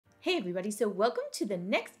Hey everybody, so welcome to the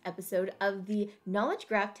next episode of the Knowledge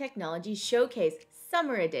Graph Technology Showcase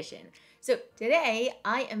Summer Edition. So today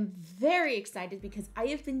I am very excited because I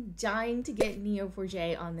have been dying to get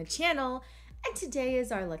Neo4j on the channel, and today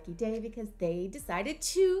is our lucky day because they decided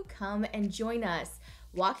to come and join us,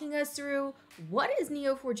 walking us through what is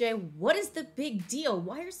Neo4j, what is the big deal,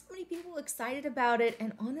 why are so many people excited about it,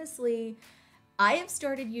 and honestly, I have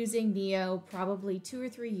started using Neo probably 2 or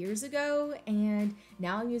 3 years ago, and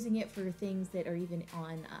now I'm using it for things that are even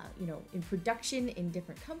on, in production in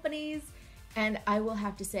different companies. And I will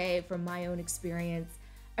have to say, from my own experience,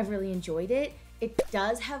 I've really enjoyed it. It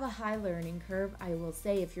does have a high learning curve, I will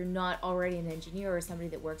say, if you're not already an engineer or somebody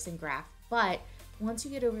that works in graph. But once you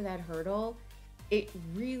get over that hurdle, it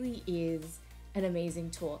really is an amazing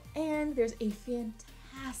tool. And there's a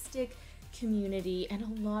fantastic community and a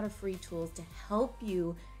lot of free tools to help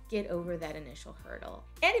you get over that initial hurdle.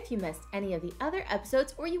 And if you missed any of the other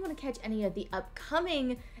episodes or you want to catch any of the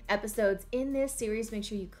upcoming episodes in this series, make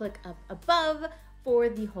sure you click up above for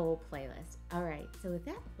the whole playlist. All right, so with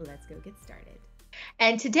that, let's go get started.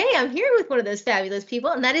 And today I'm here with one of those fabulous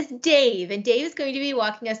people, and that is Dave. And Dave is going to be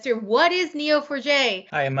walking us through what is Neo4j.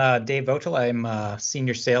 Hi, I'm Dave Votel. I'm a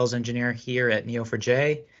senior sales engineer here at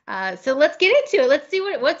Neo4j. So let's get into it. Let's see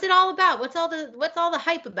what's it all about. What's all the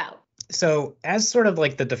hype about? So as sort of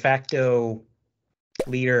like the de facto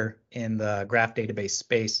leader in the graph database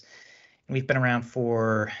space, we've been around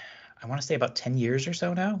for, I want to say, about 10 years or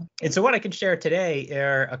so now. And so what I can share today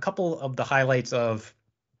are a couple of the highlights of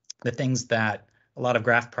the things that a lot of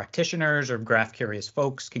graph practitioners or graph curious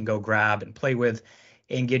folks can go grab and play with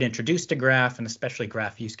and get introduced to graph, and especially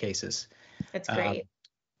graph use cases. That's great.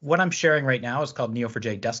 What I'm sharing right now is called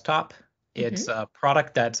Neo4j Desktop. It's a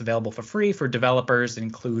product that's available for free for developers. It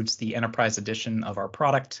includes the enterprise edition of our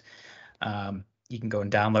product. You can go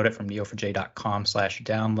and download it from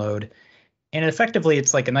neo4j.com/download. And effectively,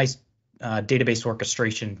 it's like a nice database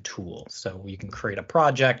orchestration tool. So you can create a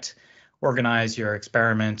project, organize your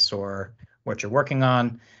experiments or what you're working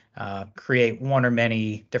on, create one or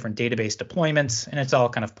many different database deployments, and it's all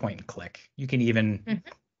kind of point and click. You can even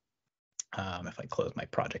if I close my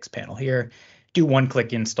projects panel here, do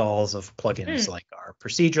one-click installs of plugins like our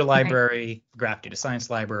procedure library, graph data science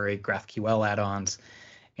library, GraphQL add-ons.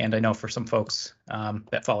 And I know for some folks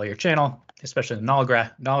that follow your channel, especially in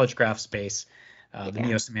the knowledge graph space, the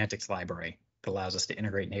Neo-semantics library that allows us to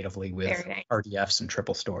integrate natively with RDFs and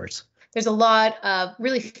triple stores. There's a lot of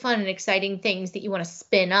really fun and exciting things that you want to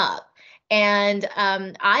spin up. And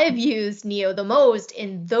I have used Neo the most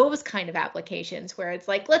in those kind of applications where it's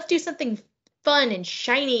like, let's do something fun and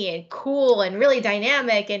shiny and cool and really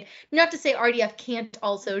dynamic. And not to say RDF can't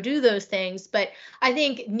also do those things, but I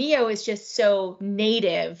think Neo is just so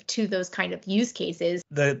native to those kind of use cases.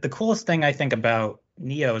 The coolest thing I think about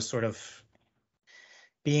Neo is sort of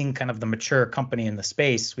being kind of the mature company in the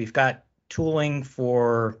space. We've got tooling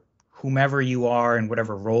for whomever you are and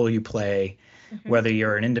whatever role you play, whether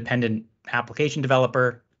you're an independent application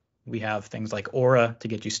developer. We have things like Aura to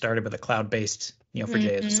get you started with a cloud-based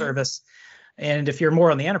Neo4j as a service. And if you're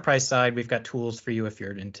more on the enterprise side, we've got tools for you if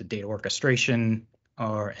you're into data orchestration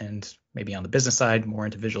and maybe on the business side, more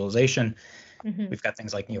into visualization. We've got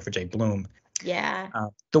things like Neo4j Bloom. Yeah.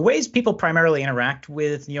 The ways people primarily interact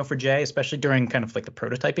with Neo4j, especially during kind of like the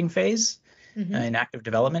prototyping phase in active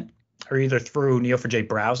development, are either through Neo4j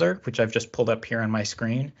browser, which I've just pulled up here on my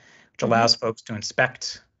screen, which allows folks to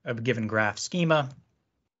inspect a given graph schema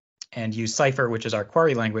and use Cypher, which is our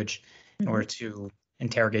query language, in order to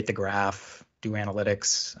interrogate the graph, do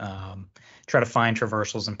analytics, try to find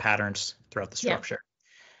traversals and patterns throughout the structure.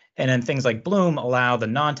 And then things like Bloom allow the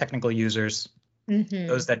non-technical users,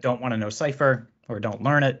 those that don't want to know Cypher or don't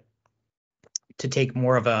learn it, to take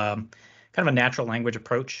more of a kind of a natural language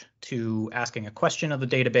approach to asking a question of the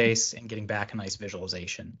database and getting back a nice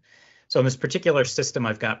visualization. So in this particular system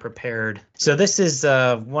I've got prepared. So this is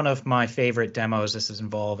one of my favorite demos. This is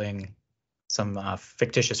involving some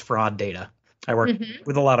fictitious fraud data. I work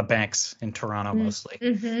with a lot of banks in Toronto mostly.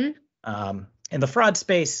 In the fraud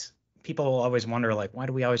space, people always wonder, like, why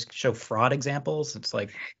do we always show fraud examples? It's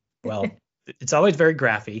like, well, it's always very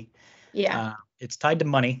graphy. It's tied to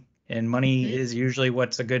money. And money is usually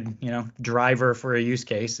what's a good, driver for a use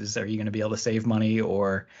case. Is, are you going to be able to save money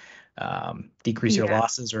or decrease your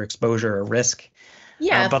losses or exposure or risk?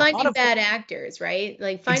 But finding bad actors, right?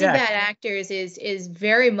 Like finding bad actors is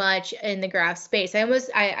very much in the graph space.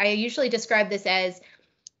 I usually describe this as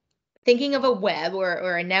thinking of a web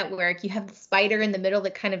or a network. You have the spider in the middle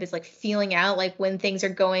that kind of is like feeling out like when things are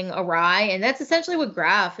going awry, and that's essentially what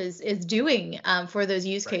graph is doing for those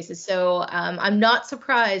use cases. So I'm not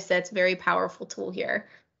surprised that's a very powerful tool here.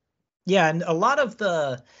 Yeah, and a lot of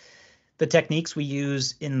the techniques we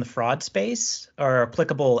use in the fraud space are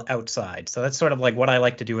applicable outside. So that's sort of like what I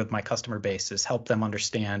like to do with my customer base is help them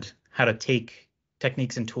understand how to take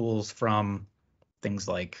techniques and tools from things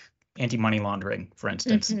like anti-money laundering, for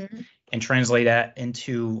instance, Mm-hmm. and translate that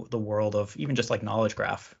into the world of even just like knowledge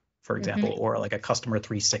graph, for example, Mm-hmm. or like a customer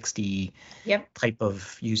 360 Yep. type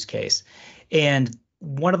of use case. And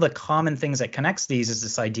one of the common things that connects these is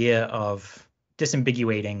this idea of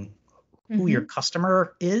disambiguating who your Mm-hmm.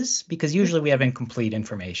 customer is, because usually we have incomplete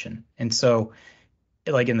information. And so,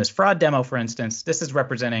 like in this fraud demo, for instance, this is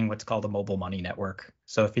representing what's called a mobile money network.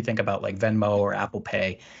 So if you think about like Venmo or Apple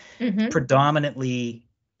Pay, Mm-hmm. predominantly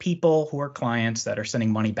people who are clients that are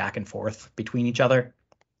sending money back and forth between each other,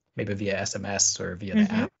 maybe via SMS or via the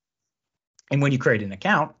Mm-hmm. app. And when you create an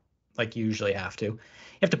account, like you usually you have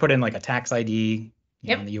to put in like a tax ID. In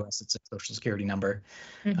Yep. the US, it's a social security number,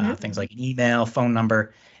 Mm-hmm. things like an email, phone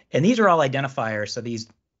number. And these are all identifiers. So these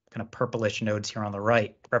kind of purplish nodes here on the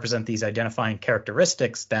right represent these identifying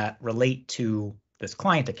characteristics that relate to this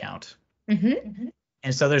client account. Mm-hmm.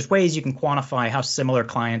 And so there's ways you can quantify how similar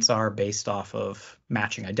clients are based off of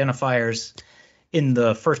matching identifiers. In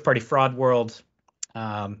the first party fraud world,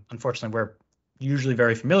 unfortunately, we're usually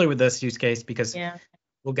very familiar with this use case because Yeah.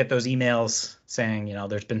 we'll get those emails saying,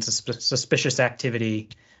 there's been suspicious activity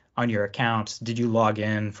on your account. Did you log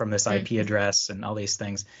in from this IP Mm-hmm. address and all these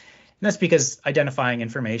things? And that's because identifying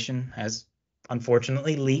information has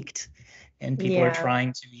unfortunately leaked, and people are Yeah.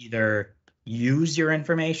 trying to either use your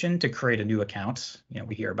information to create a new account.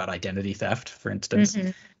 We hear about identity theft, for instance,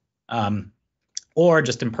 Mm-hmm. um, or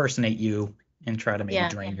just impersonate you and try to maybe Yeah.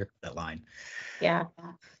 drain your credit line. Yeah.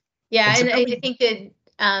 Yeah, And so and now I we, think that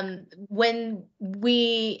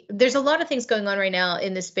there's a lot of things going on right now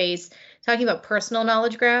in this space, talking about personal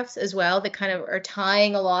knowledge graphs as well, that kind of are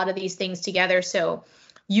tying a lot of these things together so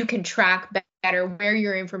you can track better where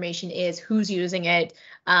your information is, who's using it,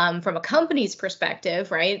 from a company's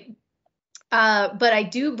perspective, right? But I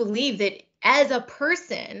do believe that as a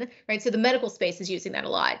person, right? So the medical space is using that a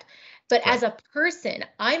lot. But as right. a person,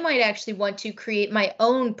 I might actually want to create my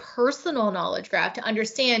own personal knowledge graph to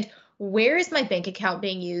understand where is my bank account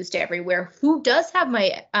being used everywhere, who does have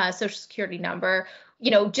my social security number,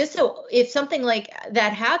 just so if something like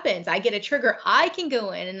that happens, I get a trigger, I can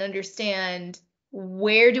go in and understand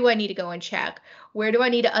where do I need to go and check, where do I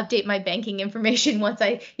need to update my banking information once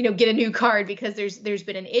I, get a new card because there's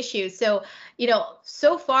been an issue. So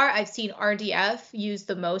so far I've seen RDF used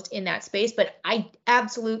the most in that space, but I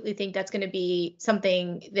absolutely think that's going to be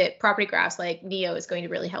something that property graphs like Neo is going to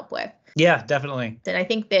really help with. Yeah, definitely. And I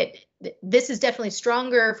think that this is definitely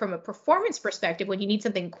stronger from a performance perspective when you need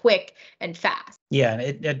something quick and fast. Yeah, and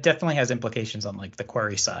it definitely has implications on like the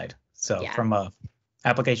query side. So Yeah. from a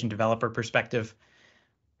application developer perspective,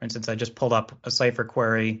 for instance, I just pulled up a Cypher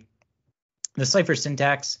query. The Cypher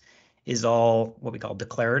syntax is all what we call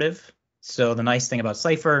declarative. So the nice thing about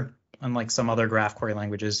Cypher, unlike some other graph query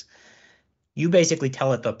languages, you basically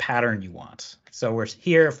tell it the pattern you want. So we're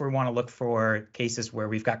here if we want to look for cases where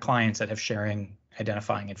we've got clients that have sharing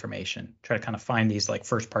identifying information, try to kind of find these like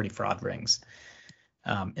first party fraud rings.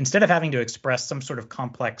 Instead of having to express some sort of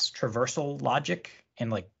complex traversal logic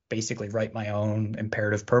and like basically write my own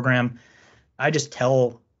imperative program, I just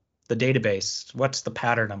tell the database what's the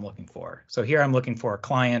pattern I'm looking for. So here I'm looking for a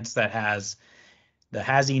client that has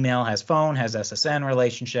email, has phone, has SSN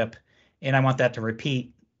relationship, and I want that to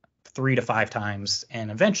repeat 3 to 5 times,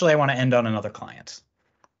 and eventually I want to end on another client.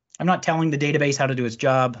 I'm not telling the database how to do its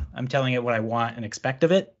job. I'm telling it what I want and expect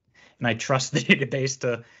of it, and I trust the database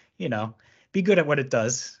to, be good at what it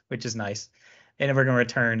does, which is nice. And we're going to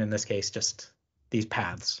return, in this case, just these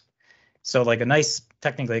paths. So like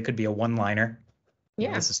technically it could be a one-liner.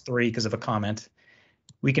 Yeah. This is 3 because of a comment.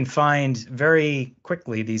 We can find very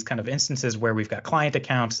quickly these kind of instances where we've got client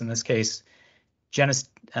accounts. In this case, Genesis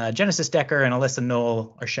Decker and Alyssa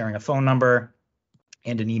Knoll are sharing a phone number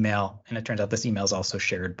and an email. And it turns out this email is also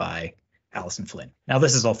shared by Allison Flynn. Now,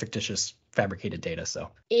 this is all fictitious, fabricated data. So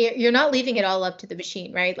You're not leaving it all up to the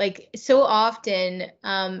machine, right? Like so often,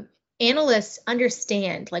 analysts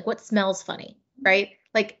understand like what smells funny, right?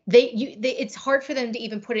 Like it's hard for them to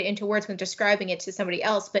even put it into words when describing it to somebody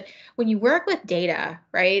else. But when you work with data,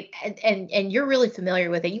 right, and you're really familiar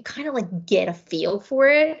with it, you kind of like get a feel for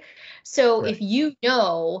it. So right. if you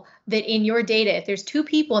know that in your data, if there's two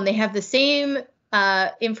people and they have the same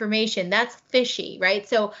information, that's fishy, right?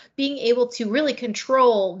 So being able to really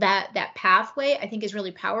control that pathway, I think, is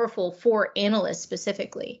really powerful for analysts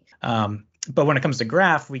specifically. But when it comes to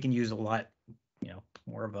graph, we can use a lot,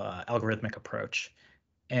 more of a algorithmic approach.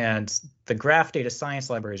 And the graph data science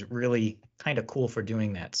library is really kind of cool for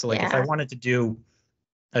doing that. So like if I wanted to do,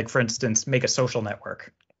 like for instance, make a social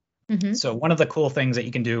network. So one of the cool things that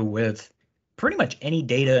you can do with pretty much any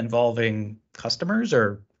data involving customers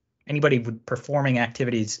or anybody with performing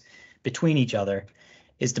activities between each other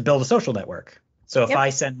is to build a social network. So if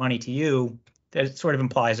I send money to you, that sort of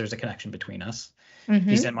implies there's a connection between us. If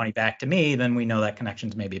you send money back to me, then we know that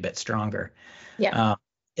connection's maybe a bit stronger.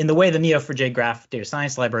 In the way the Neo4j graph data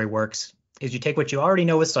science library works is you take what you already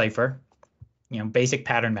know with Cypher, basic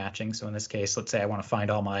pattern matching. So in this case, let's say I want to find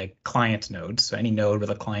all my client nodes, so any node with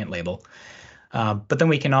a client label. But then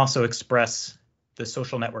we can also express the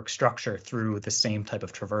social network structure through the same type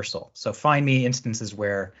of traversal. So find me instances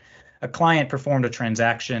where a client performed a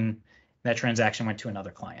transaction, that transaction went to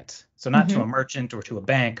another client. So not to a merchant or to a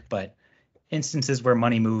bank, but instances where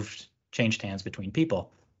money moved, changed hands between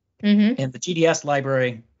people. And the GDS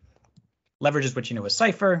library leverages what you know with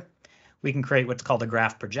Cypher. We can create what's called a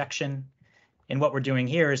graph projection. And what we're doing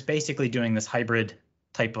here is basically doing this hybrid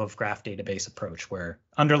type of graph database approach where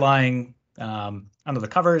underlying under the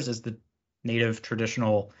covers is the native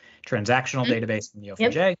traditional transactional database in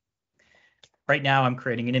Neo4j. Right now, I'm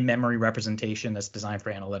creating an in-memory representation that's designed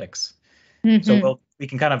for analytics. So we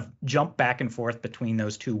can kind of jump back and forth between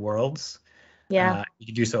those two worlds. You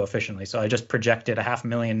can do so efficiently. So I just projected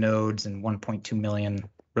 500,000 nodes and 1.2 million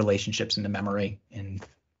relationships into memory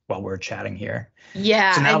while we're chatting here. So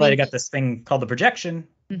now that I got this thing called the projection,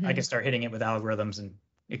 I can start hitting it with algorithms and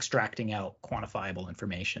extracting out quantifiable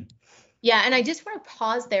information. Yeah, and I just want to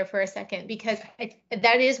pause there for a second because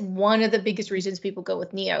that is one of the biggest reasons people go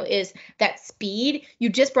with Neo is that speed. You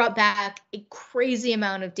just brought back a crazy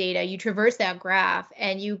amount of data. You traversed that graph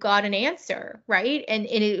and you got an answer, right? And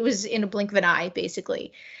it was in a blink of an eye,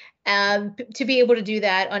 basically. To be able to do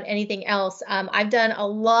that on anything else, I've done a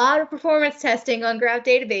lot of performance testing on graph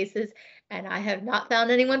databases, and I have not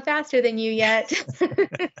found anyone faster than you yet.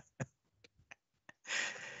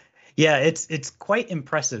 Yeah, it's quite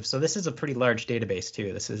impressive. So this is a pretty large database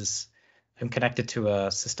too. I'm connected to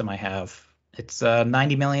a system I have. It's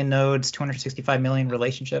 90 million nodes, 265 million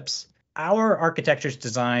relationships. Our architecture is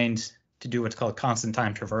designed to do what's called constant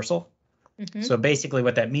time traversal. So basically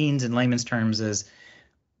what that means in layman's terms is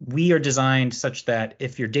we are designed such that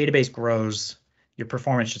if your database grows, your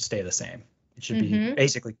performance should stay the same. It should be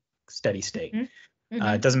basically steady state.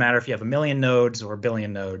 It doesn't matter if you have 1 million nodes or 1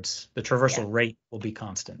 billion nodes, the traversal rate will be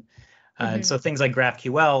constant. And so things like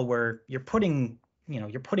GraphQL, where you're putting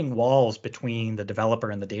walls between the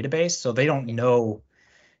developer and the database, so they don't know,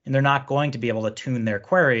 and they're not going to be able to tune their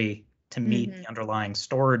query to meet the underlying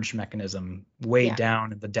storage mechanism way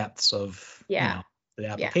down in the depths of the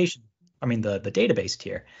application. I mean, the database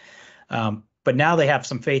tier. But now they have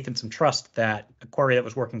some faith and some trust that a query that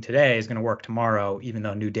was working today is going to work tomorrow, even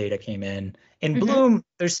though new data came in. In Bloom,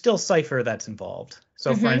 there's still Cypher that's involved.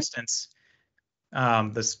 So for instance,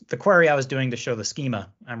 the query I was doing to show the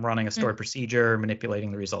schema, I'm running a stored procedure,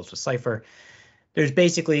 manipulating the results with Cypher. There's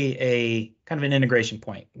basically a kind of an integration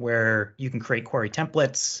point where you can create query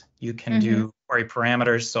templates. You can do query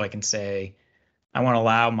parameters. So I can say, I want to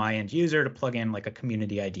allow my end user to plug in like a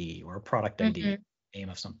community ID or a product ID, name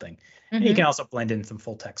of something. And you can also blend in some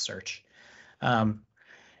full text search. And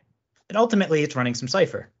ultimately, it's running some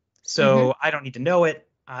Cypher. So I don't need to know it.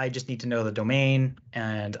 I just need to know the domain,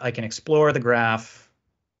 and I can explore the graph,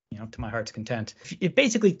 to my heart's content. It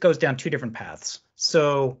basically goes down two different paths.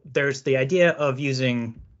 So there's the idea of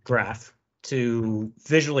using graph to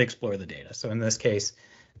visually explore the data. So in this case,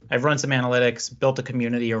 I've run some analytics, built a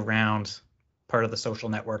community around part of the social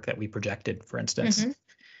network that we projected, for instance.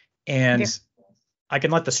 And I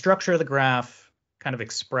can let the structure of the graph kind of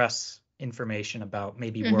express information about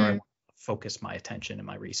maybe where I want to focus my attention in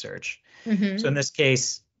my research. So in this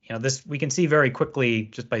case, we can see very quickly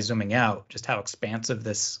just by zooming out just how expansive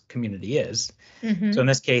this community is. So in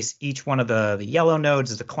this case, each one of the yellow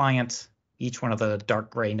nodes is a client. Each one of the dark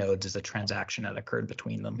gray nodes is a transaction that occurred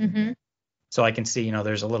between them. So I can see,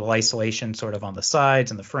 there's a little isolation sort of on the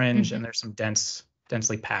sides and the fringe, and there's some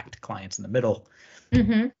densely packed clients in the middle.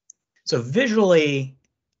 So visually,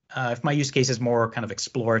 if my use case is more kind of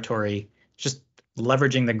exploratory, just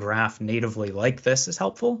leveraging the graph natively like this is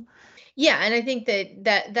helpful. Yeah, and I think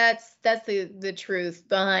that's the truth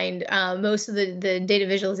behind most of the data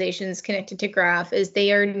visualizations connected to graph is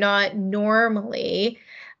they are not normally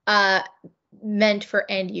meant for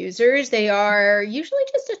end users. They are usually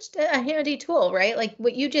just a handy tool, right? Like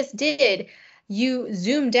what you just did, you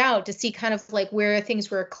zoomed out to see kind of like where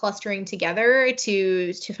things were clustering together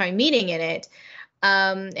to find meaning in it.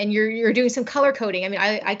 And you're doing some color coding. I mean,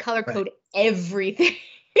 I color code everything.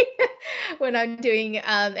 when I'm doing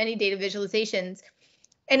any data visualizations.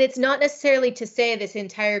 And it's not necessarily to say this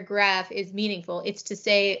entire graph is meaningful. It's to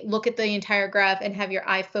say, look at the entire graph and have your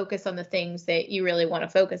eye focus on the things that you really want to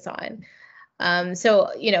focus on.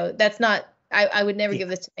 So, that's not, I would never Yeah. give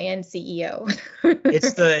this to my end CEO.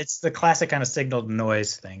 It's the classic kind of signal to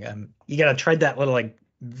noise thing. You got to tread that little like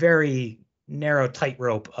very narrow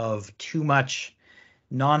tightrope of too much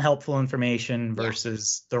non-helpful information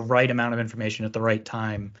versus the right amount of information at the right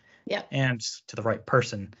time and to the right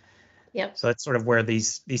person. Yep. So that's sort of where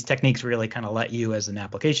these techniques really kind of let you as an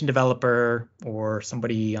application developer or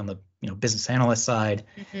somebody on the business analyst side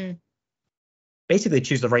basically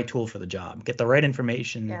choose the right tool for the job, get the right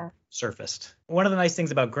information surfaced. One of the nice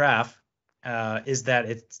things about graph is that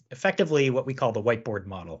it's effectively what we call the whiteboard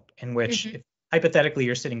model, in which if hypothetically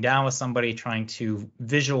you're sitting down with somebody trying to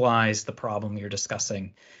visualize the problem you're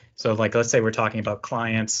discussing. So like, let's say we're talking about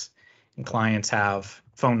clients, and clients have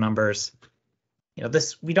phone numbers.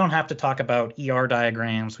 We don't have to talk about ER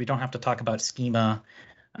diagrams. We don't have to talk about schema,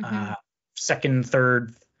 second,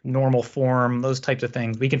 third, normal form, those types of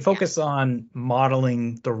things. We can focus on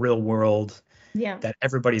modeling the real world that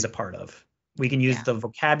everybody's a part of. We can use the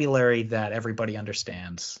vocabulary that everybody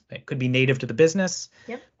understands. It could be native to the business,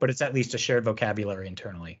 but it's at least a shared vocabulary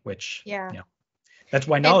internally, which that's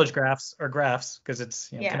why knowledge graphs are graphs, because it's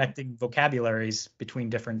connecting vocabularies between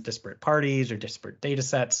different disparate parties or disparate data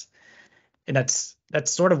sets. And that's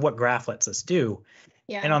sort of what graph lets us do.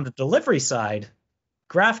 And on the delivery side,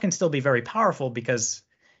 graph can still be very powerful because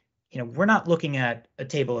we're not looking at a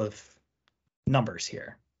table of numbers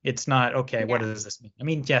here. It's not, okay, what does this mean? I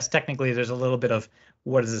mean, yes, technically there's a little bit of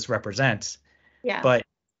what does this represent? But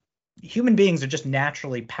human beings are just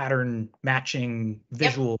naturally pattern matching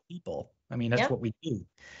visual people. I mean, that's what we do.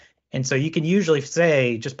 And so you can usually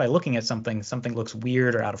say, just by looking at something looks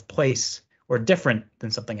weird or out of place or different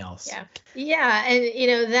than something else. Yeah.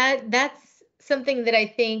 And that's something that I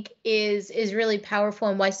think is really powerful,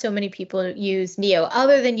 and why so many people use Neo,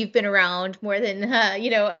 other than you've been around more than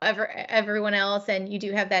everyone else, and you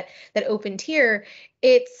do have that open tier.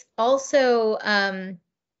 It's also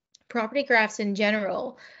property graphs in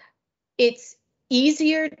general. It's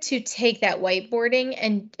easier to take that whiteboarding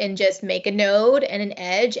and just make a node and an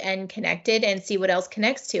edge and connect it and see what else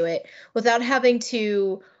connects to it without having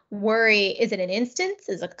to worry, is it an instance,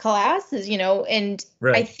 is it a class, and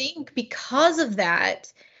I think because of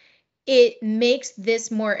that, it makes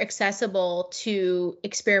this more accessible to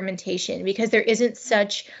experimentation, because there isn't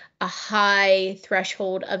such a high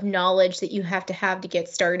threshold of knowledge that you have to get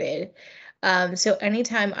started. So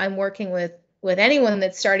anytime I'm working with anyone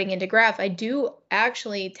that's starting into graph, I do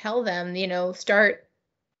actually tell them, start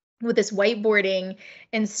with this whiteboarding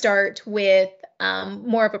and start with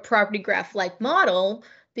more of a property graph like model,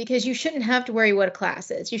 because you shouldn't have to worry what a class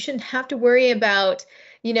is. You shouldn't have to worry about,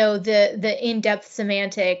 the in-depth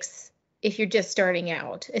semantics if you're just starting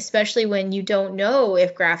out, especially when you don't know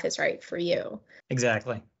if graph is right for you.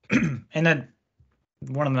 Exactly. And then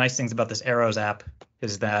one of the nice things about this Arrows app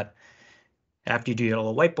is that after you do your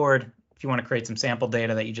little whiteboard, if you want to create some sample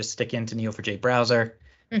data that you just stick into Neo4j browser,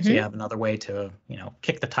 so you have another way to,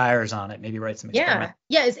 kick the tires on it, maybe write some experiment.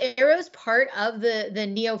 Yeah. Is Arrows part of the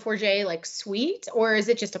Neo4j like suite, or is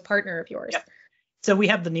it just a partner of yours? So we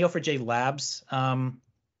have the Neo4j Labs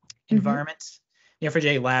environment.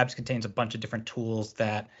 Neo4j Labs contains a bunch of different tools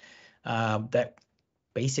that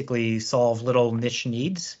basically solve little niche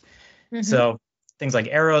needs. So things like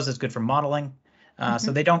Arrows is good for modeling.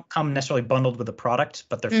 So they don't come necessarily bundled with a product,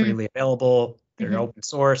 but they're freely available. They're open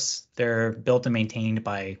source. They're built and maintained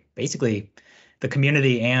by basically the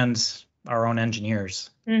community and our own engineers.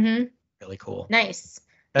 Really cool. Nice.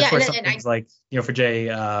 That's where some things like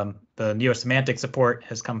Neo4j, the Neo-semantic support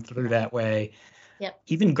has come through that way.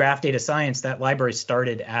 Even graph data science, that library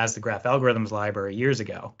started as the graph algorithms library years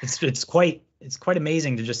ago. It's quite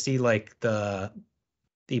amazing to just see like the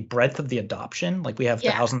breadth of the adoption. Like we have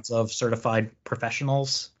thousands of certified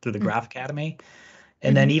professionals through the Graph Academy.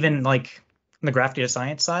 And then even like on the graph data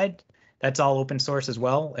science side, that's all open source as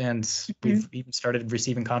well. And we've even started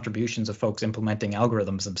receiving contributions of folks implementing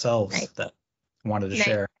algorithms themselves that wanted to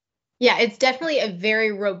share. Yeah, it's definitely a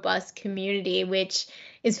very robust community, which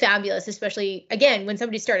is fabulous, especially, again, when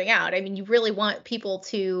somebody's starting out. I mean, you really want people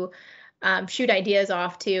to shoot ideas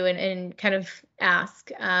off to and kind of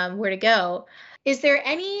ask where to go. Is there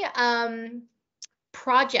any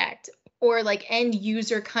project or like end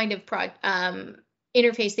user kind of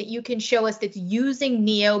interface that you can show us that's using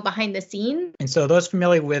Neo behind the scenes? And so those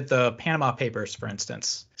familiar with the Panama Papers, for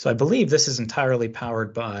instance. So I believe this is entirely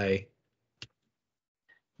powered by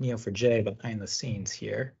Neo4j behind the scenes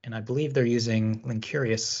here, and I believe they're using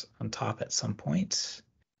Lincurious on top at some point.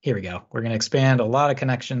 Here we go. We're going to expand a lot of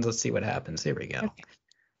connections. Let's see what happens. Here we go. Okay.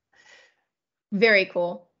 Very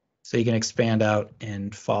cool. So you can expand out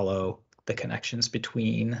and follow the connections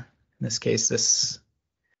between, in this case, this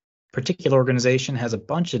particular organization has a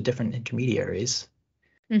bunch of different intermediaries.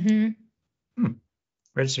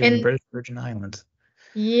 Registered in British Virgin Islands.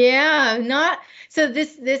 Yeah, so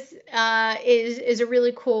this is a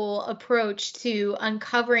really cool approach to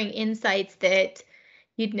uncovering insights that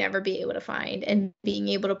you'd never be able to find and being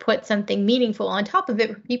able to put something meaningful on top of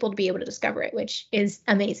it for people to be able to discover it, which is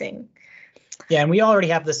amazing. Yeah, and we already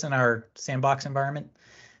have this in our sandbox environment.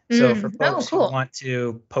 So for folks who want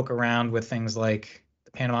to poke around with things like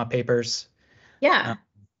the Panama Papers,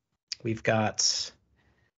 we've got,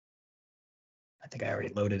 I think I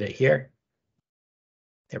already loaded it here.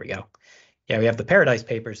 There we go. Yeah, we have the Paradise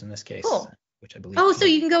Papers in this case, which I believe. Oh, so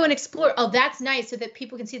you can go and explore. Oh, that's nice, so that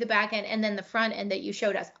people can see the back end and then the front end that you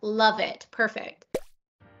showed us. Love it. Perfect.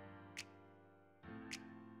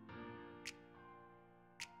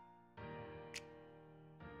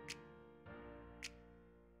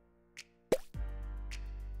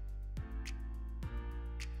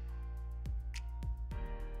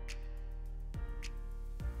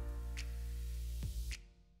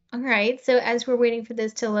 All right, so as we're waiting for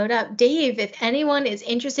this to load up, Dave, if anyone is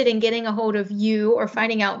interested in getting a hold of you or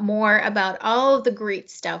finding out more about all of the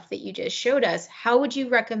great stuff that you just showed us, how would you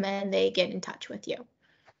recommend they get in touch with you?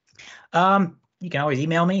 You can always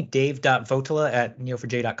email me,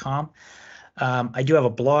 dave.votila@neo4j.com. I do have a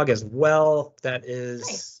blog as well that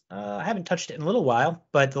is, I haven't touched it in a little while,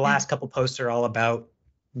 but the last couple posts are all about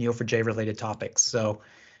Neo4j related topics. So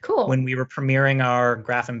when we were premiering our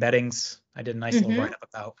graph embeddings, I did a nice little write-up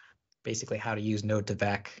about basically how to use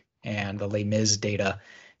Node2Vec and the Les Mis data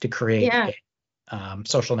to create a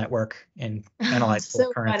social network and analyze so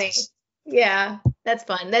occurrences. Funny. Yeah, that's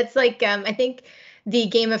fun. That's like, I think the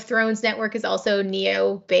Game of Thrones network is also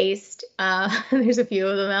Neo-based. There's a few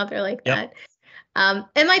of them out there like that. And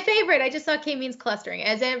my favorite, I just saw K-means clustering.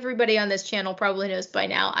 As everybody on this channel probably knows by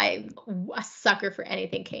now, I'm a sucker for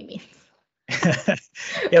anything K-means.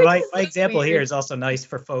 Yeah, my example here is also nice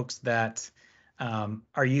for folks that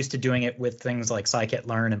are used to doing it with things like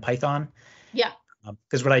scikit-learn and Python. Yeah.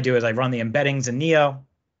 Because what I do is I run the embeddings in Neo,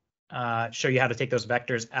 show you how to take those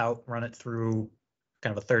vectors out, run it through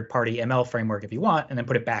kind of a third-party ML framework if you want, and then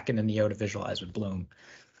put it back into Neo to visualize with Bloom.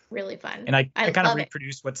 Really fun. And I kind of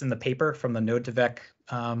reproduce what's in the paper from the Node2Vec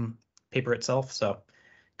paper itself. So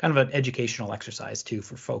kind of an educational exercise too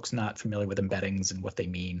for folks not familiar with embeddings and what they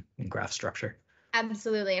mean in graph structure.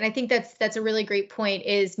 Absolutely. And I think that's a really great point,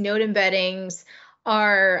 is node embeddings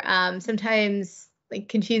are sometimes like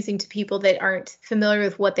confusing to people that aren't familiar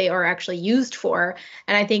with what they are actually used for.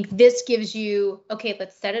 And I think this gives you, okay,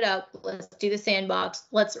 let's set it up. Let's do the sandbox.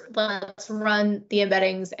 Let's run the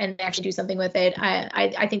embeddings and actually do something with it.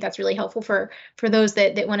 I think that's really helpful for those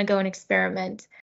that want to go and experiment.